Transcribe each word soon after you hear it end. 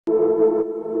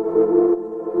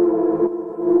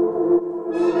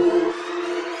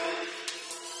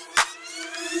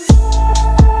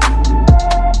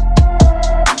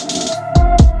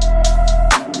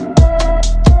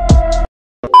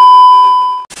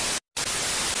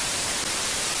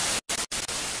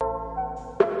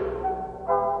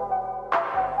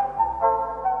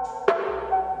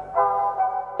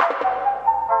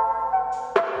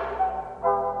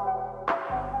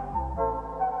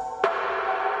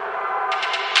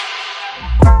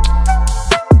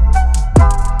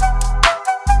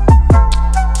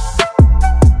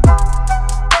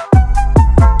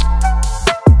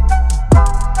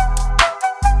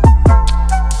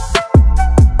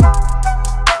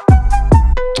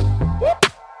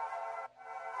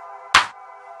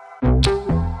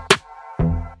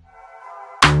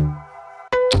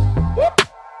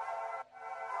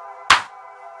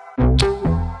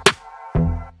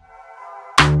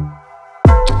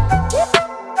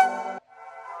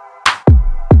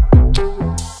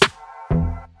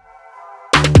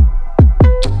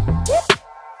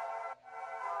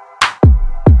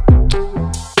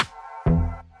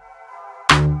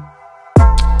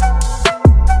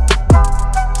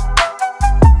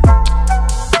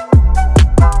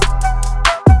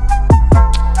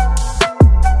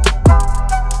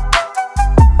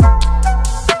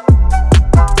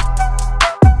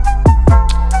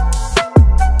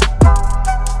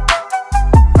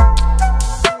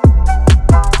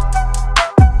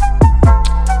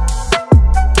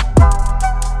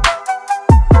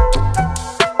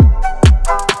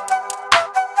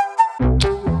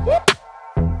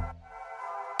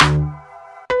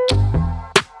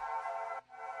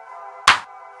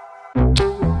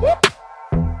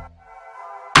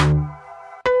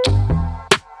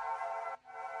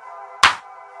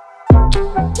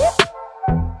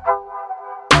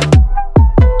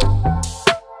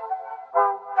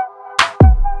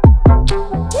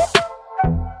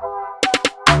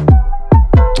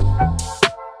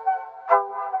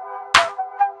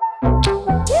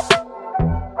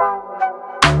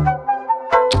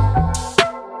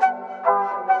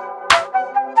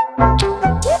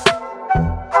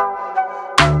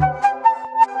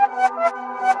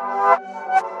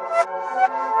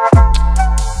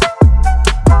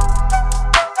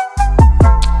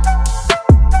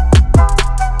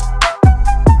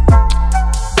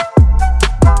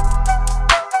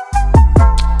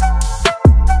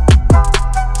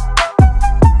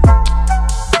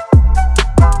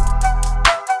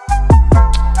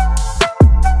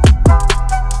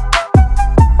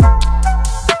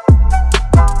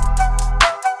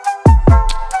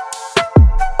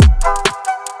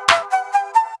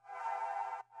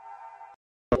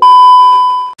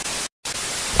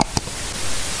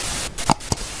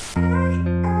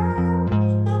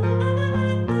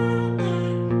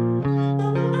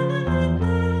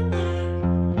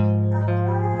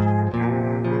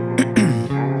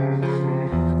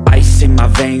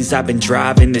veins, I've been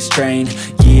driving this train.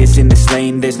 Years in this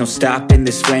lane, there's no stopping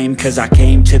this flame. Cause I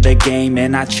came to the game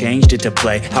and I changed it to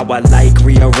play how I like,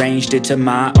 rearranged it to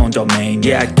my own domain.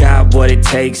 Yeah, I got what it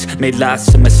takes, made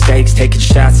lots of mistakes, taking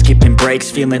shots, skipping breaks,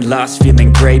 feeling lost,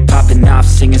 feeling great, popping off,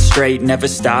 singing straight, never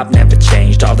stopped, never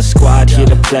changed. All the squad here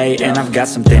to play, and I've got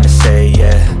something to say,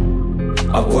 yeah.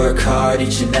 I work hard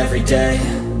each and every day,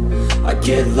 I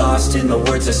get lost in the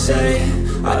words I say.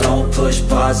 I don't push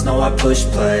pause, no, I push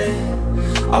play.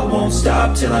 I won't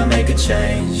stop till I make a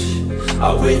change.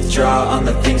 I withdraw on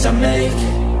the things I make.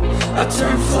 I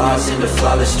turn flaws into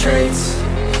flawless traits.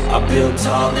 I build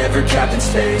tall, never capped in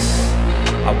space.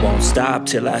 I won't stop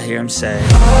till I hear him say, oh,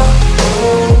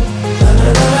 oh, la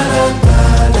la la la la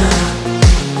la,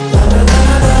 la la la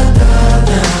la la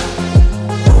la,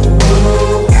 oh,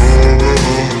 oh,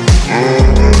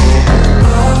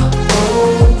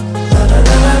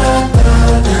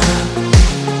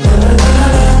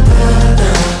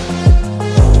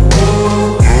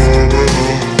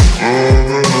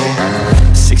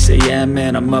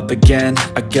 and I'm up again.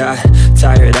 I got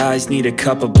tired eyes, need a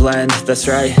cup of blend. That's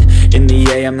right, in the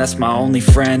AM, that's my only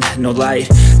friend. No light,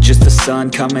 just the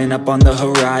sun coming up on the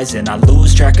horizon. I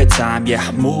lose track of time, yeah,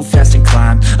 I move fast and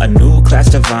climb a new class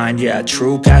divine, yeah,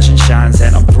 true passion shines.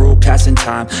 And I'm through passing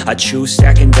time, I choose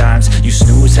stacking dimes. You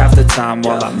snooze half the time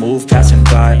while I move passing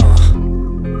by.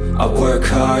 I work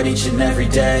hard each and every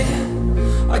day,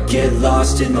 I get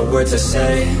lost in the words I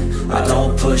say. I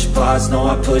don't push pause, no,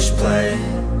 I push play.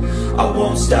 I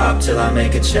won't stop till I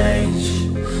make a change.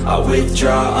 I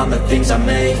withdraw on the things I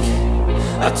make.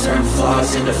 I turn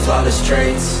flaws into flawless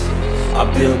traits. I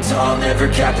build tall, never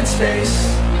capped in space.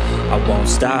 I won't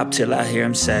stop till I hear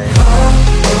him say, oh,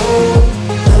 oh,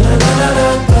 la la la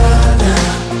la la la,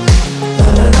 la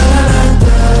la la la la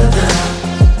la,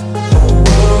 oh,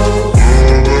 oh,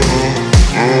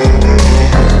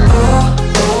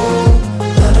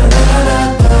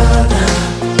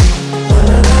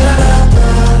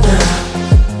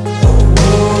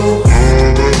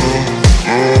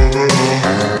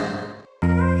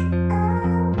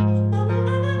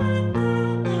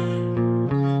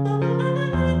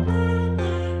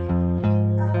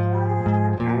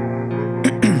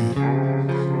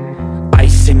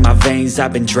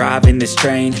 I've been driving this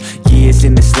train. Years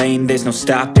in this lane, there's no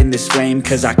stopping this flame.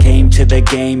 Cause I came to the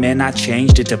game and I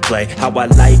changed it to play how I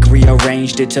like,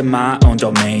 rearranged it to my own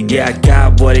domain. Yeah, I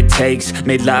got what it takes,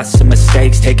 made lots of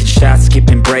mistakes, taking shots,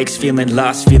 skipping breaks, feeling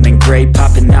lost, feeling great,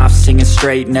 popping off, singing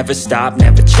straight, never stopped,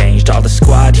 never changed. All the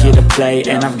squad here to play,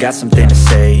 and I've got something to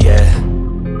say, yeah.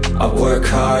 I work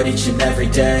hard each and every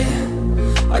day,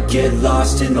 I get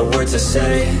lost in the words I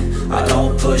say. I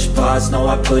don't push pause, no,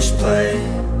 I push play.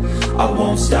 I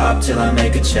won't stop till I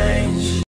make a change.